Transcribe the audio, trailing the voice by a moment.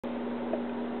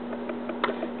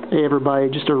Hey everybody,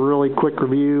 just a really quick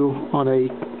review on a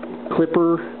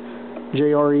clipper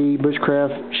JRE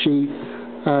Bushcraft sheath.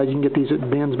 You can get these at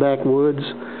Ben's Backwoods.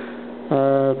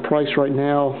 Price right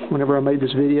now, whenever I made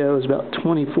this video, is about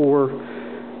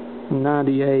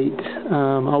 $24.98.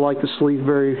 I like the sleeve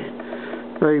very,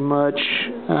 very much.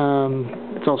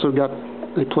 It's also got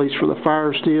a place for the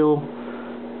fire steel.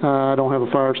 I don't have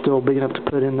a fire steel big enough to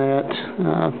put in that.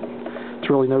 It's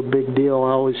really no big deal.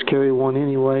 I always carry one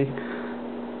anyway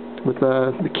with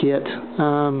the kit.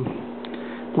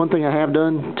 One thing I have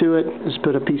done to it is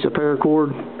put a piece of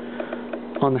paracord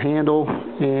on the handle,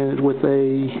 and with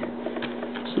a,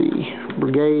 let's see,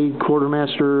 Brigade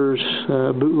Quartermaster's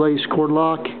bootlace cord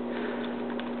lock.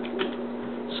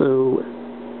 So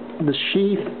the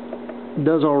sheath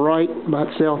does all right by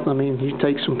itself. I mean, you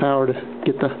take some power to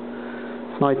get the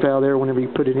knife out of there whenever you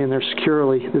put it in there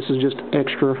securely. This is just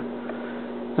extra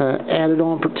added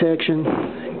on protection,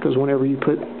 because whenever you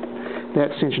put that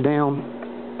cinch down,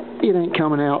 it ain't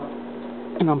coming out,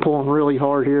 and I'm pulling really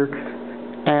hard here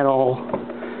at all.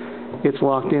 It's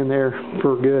locked in there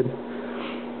for good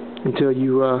until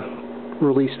you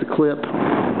release the clip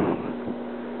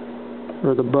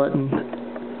or the button.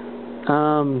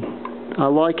 I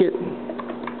like it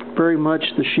very much,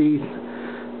 the sheath.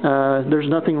 There's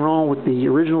nothing wrong with the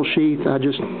original sheath.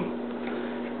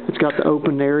 It's got the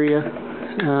open area.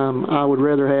 I would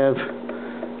rather have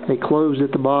a closed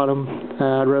at the bottom.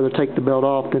 I'd rather take the belt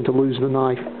off than to lose the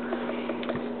knife.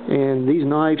 And these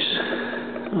knives,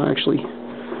 I'll actually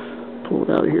pull it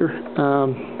out of here.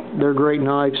 They're great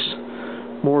knives.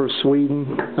 Mora, Sweden,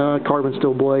 carbon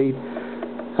steel blade.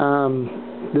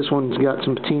 This one's got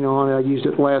some patina on it. I used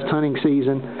it last hunting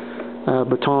season.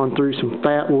 Baton through some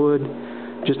fat wood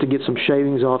just to get some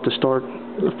shavings off to start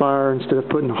the fire, instead of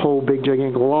putting a whole big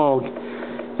gigantic log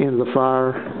into the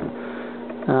fire.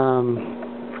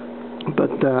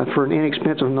 But for an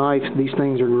inexpensive knife, these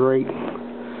things are great.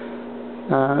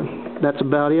 That's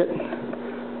about it.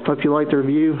 Hope you liked the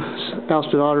review. House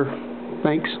to Daughter.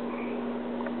 Thanks.